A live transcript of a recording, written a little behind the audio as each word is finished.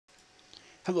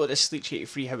Hello, this is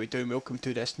Leech83, how we doing? Welcome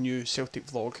to this new Celtic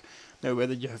vlog. Now,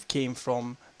 whether you have came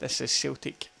from this is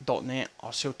Celtic.net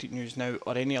or Celtic News Now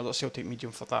or any other Celtic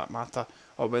medium for that matter,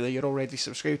 or whether you're already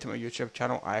subscribed to my YouTube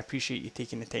channel, I appreciate you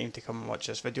taking the time to come and watch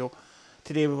this video.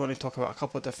 Today we want to talk about a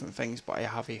couple of different things, but I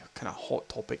have a kind of hot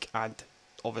topic, and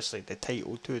obviously the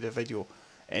title to the video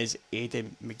is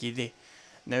Mcgeady.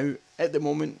 Now, at the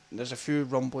moment, there's a few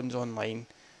rumblings online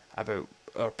about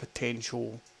our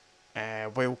potential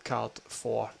wildcard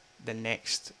for the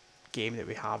next game that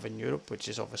we have in Europe, which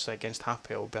is obviously against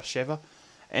Hapoel Beersheva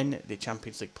in the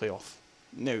Champions League playoff.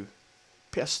 Now,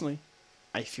 personally,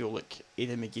 I feel like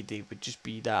Aidan Mcgeady would just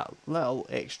be that little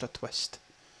extra twist.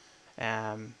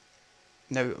 Now,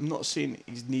 I'm not saying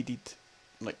he's needed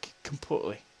like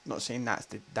completely. I'm not saying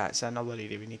that's another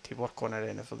area we need to work on or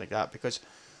anything like that, because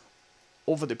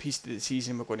over the piece of the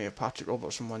season we're going to have Patrick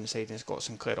Roberts on one side and Scott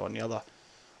Sinclair on the other.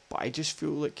 But I just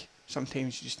feel like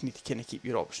sometimes you just need to kind of keep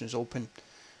your options open.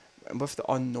 And with the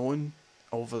unknown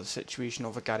over the situation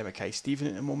of a Gary Mackay-Steven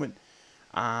at the moment,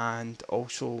 and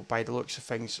also by the looks of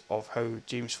things of how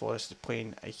James Forrest is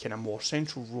playing a kind of more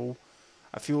central role,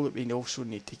 I feel that we also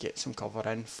need to get some cover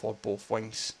in for both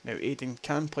wings. Now, Aidan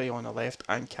can play on the left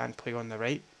and can play on the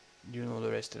right. You know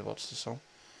the rest of the words of the song.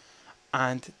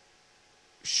 And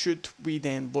should we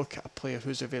then look at a player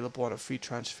who's available on a free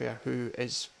transfer who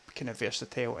is kind of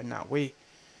versatile in that way,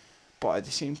 but at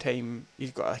the same time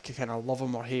he's got like a kind of love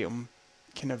him or hate him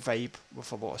kind of vibe with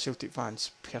a lot of Celtic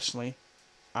fans. Personally,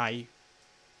 I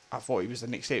thought he was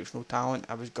an exceptional talent.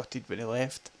 I was gutted when he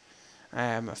left.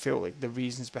 I felt like the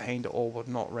reasons behind it all were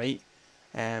not right,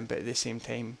 but at the same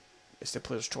time it's the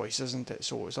player's choice, isn't it?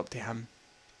 So it's up to him.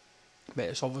 But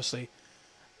it's obviously,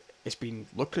 it's been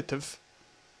lucrative,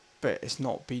 but it's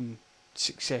not been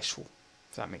successful,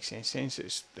 if that makes any sense.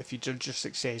 It's, if you judge your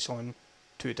success on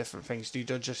two different things, do you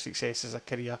judge your success as a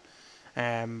career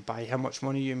by how much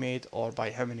money you made, or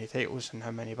by how many titles and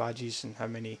how many badges and how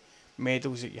many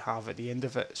medals that you have at the end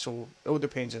of it? So it all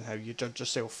depends on how you judge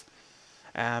yourself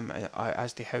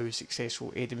as to how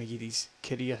successful Aidan Mcgeady's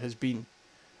career has been.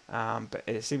 But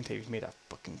at the same time, he's made a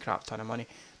fucking crap ton of money.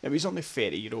 Now, he's only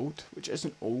 30-year-old, which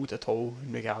isn't old at all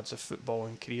in regards of football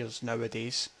and careers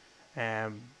nowadays,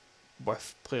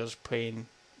 with players playing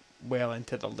well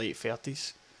into their late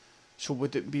 30s. So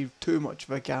would it be too much of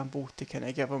a gamble to kind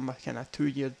of give him a kind of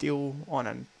 2-year deal on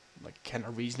a like kind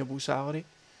of reasonable salary?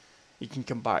 He can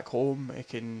come back home, he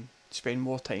can spend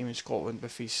more time in Scotland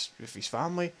with his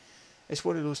family. It's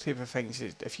one of those type of things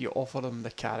that if you offer him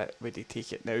the carrot, would he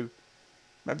take it now?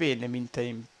 Maybe in the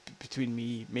meantime, between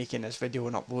me making this video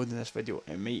and uploading this video,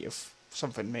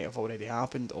 something might have already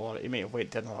happened, or he might have went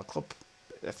to another club.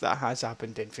 If that has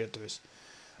happened, then fair dues.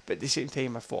 But at the same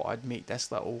time, I thought I'd make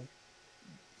this little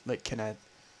like kind of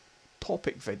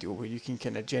topic video where you can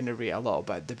kind of generate a little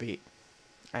bit of debate,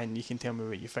 and you can tell me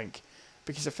what you think.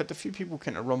 Because I've had a few people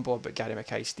kind of rumble about Gary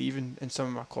Mackay-Steven in some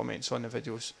of my comments on the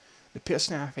videos.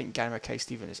 Personally, I think Gary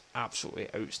Mackay-Steven is absolutely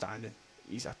outstanding.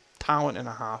 He's a talent and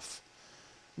a half.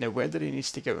 Now, whether he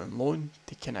needs to go out on loan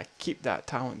to kind of keep that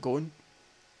talent going,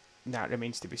 that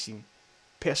remains to be seen.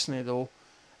 Personally though,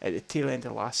 at the tail end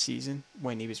of last season,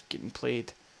 when he was getting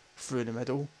played through the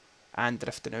middle and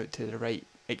drifting out to the right,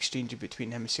 exchanging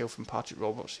between himself and Patrick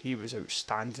Roberts, he was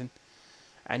outstanding.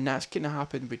 And that's kind of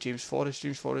happened with James Forrest.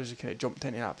 James Forrest has kind of jumped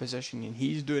into that position, and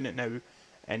he's doing it now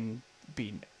and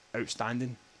being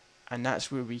outstanding. And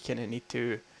that's where we kind of need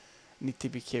to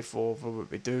be careful over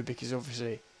what we do, because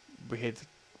obviously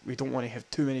we don't want to have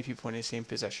too many people in the same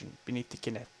position. We need to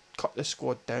kind of cut the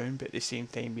squad down, but at the same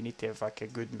time we need to have like a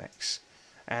good mix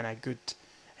and a good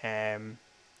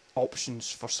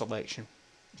options for selection.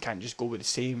 You can't just go with the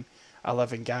same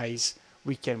 11 guys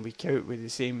week in, week out with the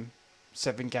same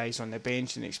 7 guys on the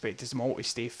bench and expect them all to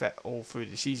stay fit all through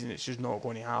the season. It's just not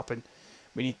going to happen.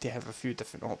 We need to have a few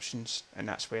different options, and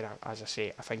that's where, as I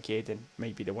say, I think Aidan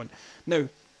might be the one. Now,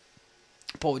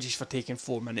 apologies for taking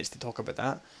 4 minutes to talk about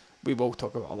that. We will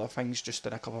talk about other things just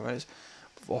in a couple of minutes,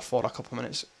 or for a couple of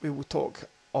minutes. We will talk,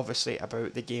 obviously,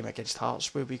 about the game against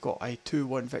Hearts, where we got a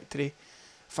 2-1 victory,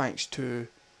 thanks to,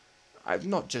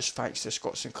 not just thanks to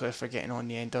Scott Sinclair for getting on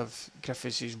the end of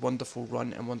Griffiths' wonderful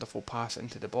run and wonderful pass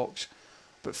into the box,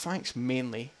 but thanks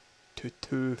mainly to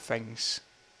 2 things.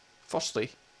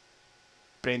 Firstly,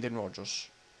 Brendan Rodgers,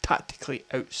 tactically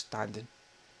outstanding,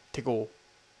 to go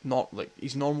not like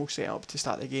his normal setup to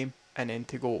start the game, and then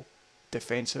to go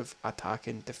defensive,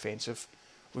 attacking, defensive,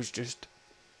 was just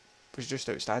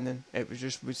outstanding. It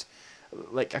was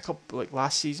like a couple, like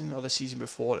last season or the season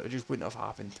before, it just wouldn't have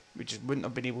happened. We just wouldn't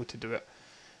have been able to do it.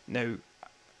 Now,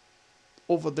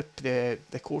 over the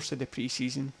course of the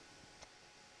pre-season,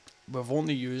 we've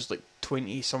only used like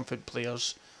 20 something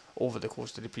players over the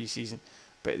course of the pre-season,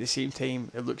 but at the same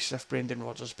time it looks as if Brendan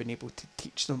Rodgers has been able to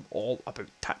teach them all about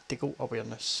tactical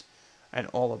awareness and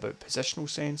all about positional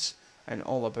sense and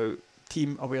all about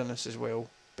team awareness as well,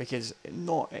 because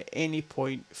not at any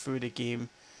point through the game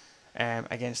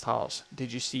against Hearts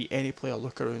did you see any player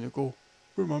look around and go,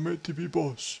 where am I meant to be,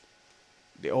 boss?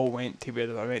 They all went to where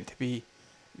they were meant to be.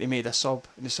 They made a sub,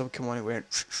 and the sub came on and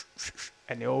went,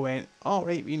 and they all went, all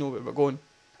right, we know where we're going.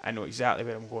 I know exactly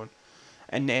where I'm going.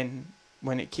 And then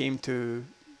when it came to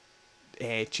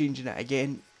changing it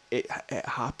again, it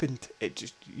happened. It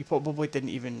just, you probably didn't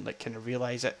even like kind of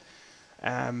realise it,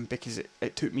 because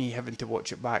it took me having to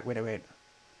watch it back when I went,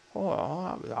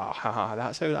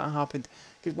 that's how that happened.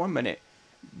 Because 1 minute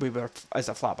we were as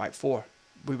a flat back four,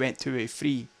 we went to a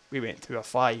 3, we went to a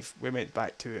 5, we went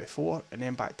back to a 4, and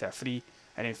then back to a 3,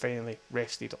 and then finally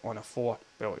rested on a 4.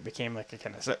 Well, it became like a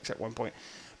kind of 6 at one point,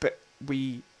 but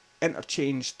we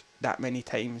interchanged that many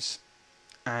times,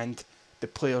 and the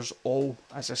players all,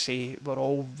 as I say, were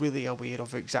all really aware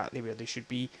of exactly where they should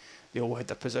be. They all had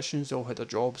their positions, they all had their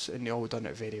jobs, and they all done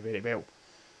it very, very well.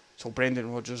 So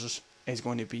Brendan Rodgers is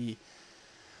going to be,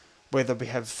 whether we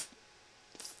have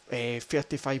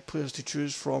 35 players to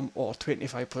choose from or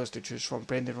 25 players to choose from,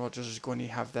 Brendan Rodgers is going to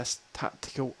have this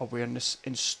tactical awareness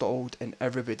installed in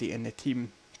everybody in the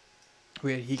team,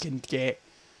 where he can get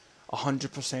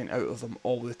 100% out of them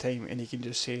all the time, and he can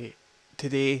just say,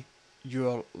 today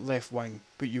you're left wing,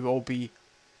 but you will be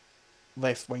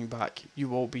left wing back, you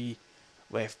will be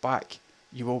left back,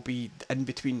 you will be in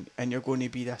between, and you're going to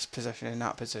be this position and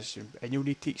that position, and you'll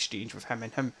need to exchange with him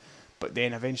and him, but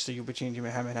then eventually you'll be changing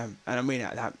with him and him. And I mean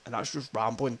that, and that's just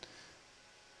rambling,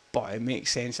 but it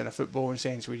makes sense in a footballing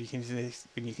sense, where you can see,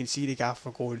 when you can see the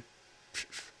gaffer going,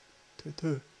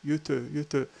 you two.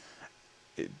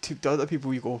 To the other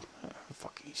people, you go, oh,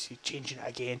 fucking, he's changing it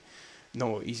again.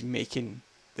 No, he's making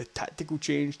the tactical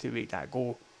change to make that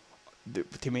go,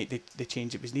 to make the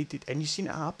change that was needed, and you've seen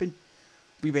it happen.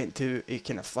 We went to a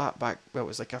kind of flat back, well, it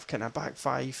was like a kind of back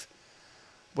 5,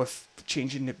 with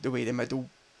changing the way the middle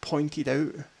pointed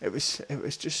out. It was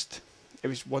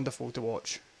wonderful to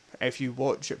watch. If you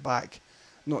watch it back,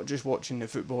 not just watching the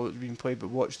football that's being played, but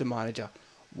watch the manager,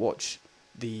 watch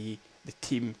the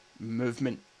team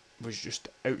movement was just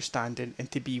outstanding.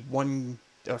 And to be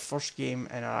our first game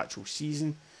in our actual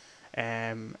season,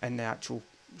 in the actual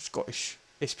Scottish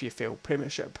SPFL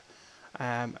Premiership,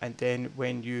 and then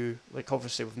when you, like,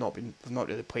 obviously we've not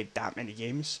really played that many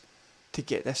games, to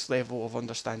get this level of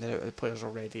understanding out of the players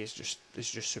already is just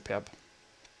superb.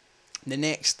 The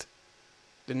next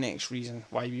reason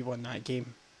why we won that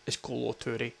game is Kolo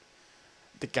toure.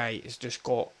 The guy has just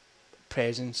got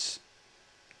presence,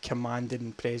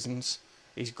 commanding presence.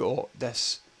 He's got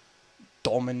this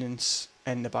dominance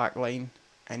in the back line,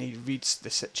 and he reads the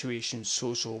situation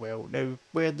so well. Now,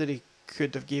 whether he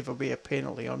could have gave away a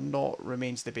penalty or not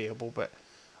remains debatable, but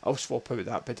I'll swap out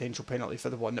that potential penalty for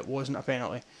the one that wasn't a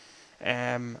penalty.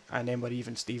 And then we're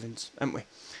even Stevens, aren't we?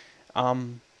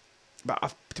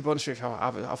 But to be honest with you,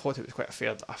 I thought it was quite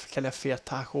a kind of fair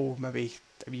tackle, maybe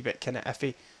a wee bit kind of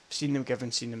iffy. Seen them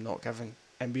given, seen them not given,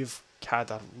 and we've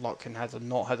had our luck and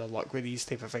not had our luck with these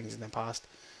type of things in the past.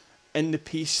 In the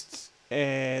piece,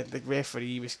 the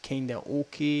referee was kind of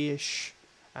okay-ish.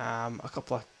 A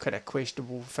couple of kind of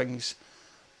questionable things,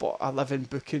 but 11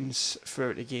 bookings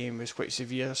throughout the game was quite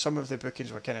severe. Some of the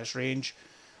bookings were kind of strange.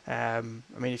 I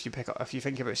mean, if you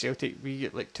think about Celtic, we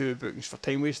get like 2 bookings for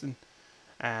time wasting,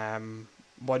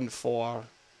 one for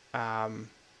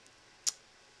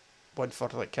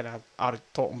like kind of our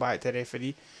talking back to the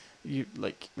referee. We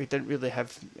didn't really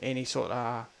have any sort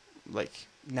of like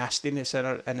nastiness in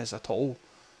us at all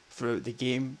throughout the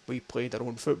game. We played our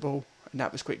own football, and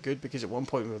that was quite good, because at one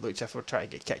point we looked as if we were trying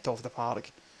to get kicked off the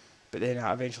park, but then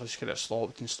I eventually just kind of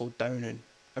slopped and slowed down, and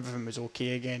everything was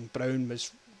okay again. Brown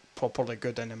was properly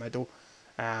good in the middle,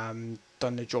 done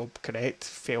the job correct,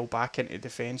 fell back into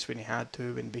defence when he had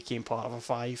to, and became part of a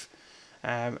 5,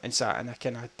 and sat in a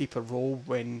kind of deeper role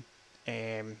when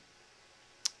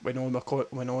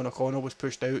O'Connell was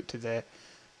pushed out to the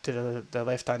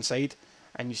left hand side,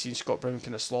 and you seen Scott Brown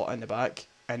kind of slot in the back,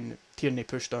 and Tierney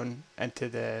pushed on into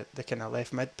the kind of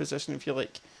left mid position, if you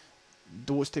like.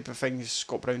 Those type of things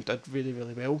Scott Brown did really,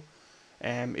 really well.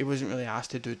 He wasn't really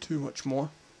asked to do too much more.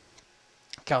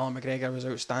 Callum McGregor was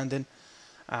outstanding,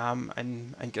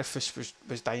 and Griffiths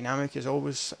was dynamic as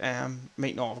always.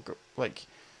 Might not have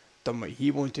done what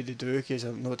he wanted to do, because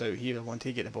I've no doubt he wanted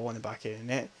to get the ball in the back of the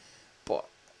net, but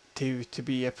to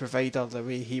be a provider the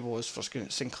way he was for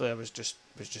Sinclair was just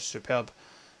superb.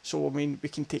 So I mean, we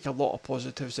can take a lot of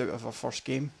positives out of our first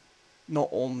game. not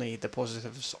only the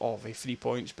positives of 3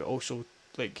 points, but also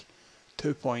like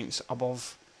 2 points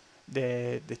above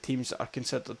the teams that are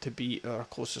considered to be our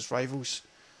closest rivals,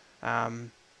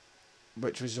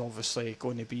 which was obviously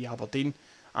going to be Aberdeen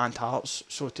and Hearts.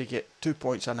 So to get 2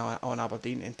 points on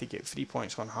Aberdeen and to get 3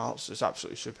 points on Hearts is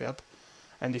absolutely superb.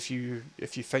 And if you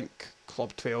think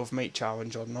Club 12 might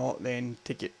challenge or not, then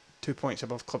to get 2 points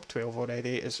above Club 12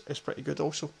 already is pretty good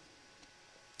also.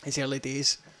 It's early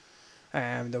days.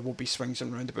 There will be swings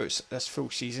and roundabouts this full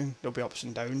season. There'll be ups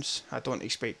and downs. I don't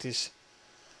expect us.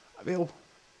 Well,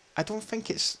 I don't think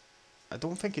it's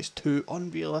too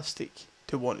unrealistic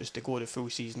to want us to go the full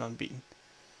season unbeaten.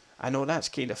 I know that's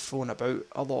kind of thrown about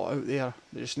a lot out there.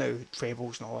 There's now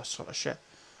trebles and all this sort of shit.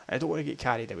 I don't want to get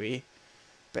carried away,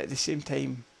 but at the same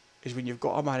time, is when you've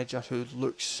got a manager who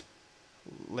looks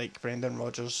like Brendan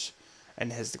Rodgers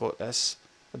and has got this.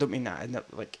 I don't mean that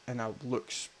in a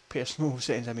looks personal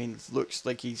sense. I mean looks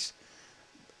like he's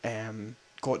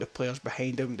got the players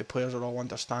behind him. The players are all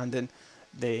understanding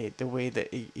the way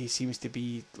that he seems to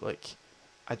be like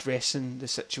addressing the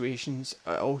situations.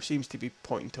 It all seems to be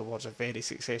pointing towards a very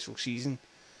successful season.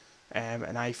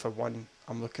 And I, for one,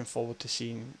 I'm looking forward to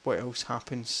seeing what else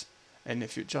happens in the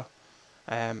future.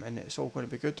 And it's all going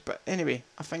to be good. But anyway,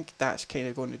 I think that's kind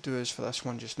of going to do us for this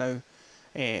one just now.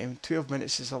 12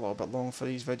 minutes is a little bit long for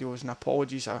these videos, and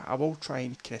apologies. I will try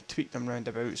and kind of tweak them round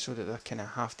about so that they're kind of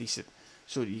half decent,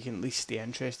 so that you can at least stay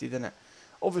interested in it.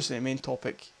 Obviously, the main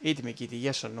topic: Aidan Mcgeady,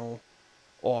 yes or no,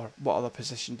 or what other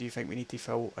position do you think we need to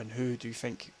fill, and who do you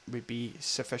think would be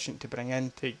sufficient to bring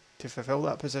in to fulfil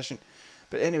that position?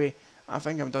 But anyway, I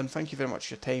think I'm done. Thank you very much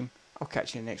for your time. I'll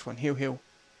catch you in the next one. Hail, hail.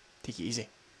 Take it easy.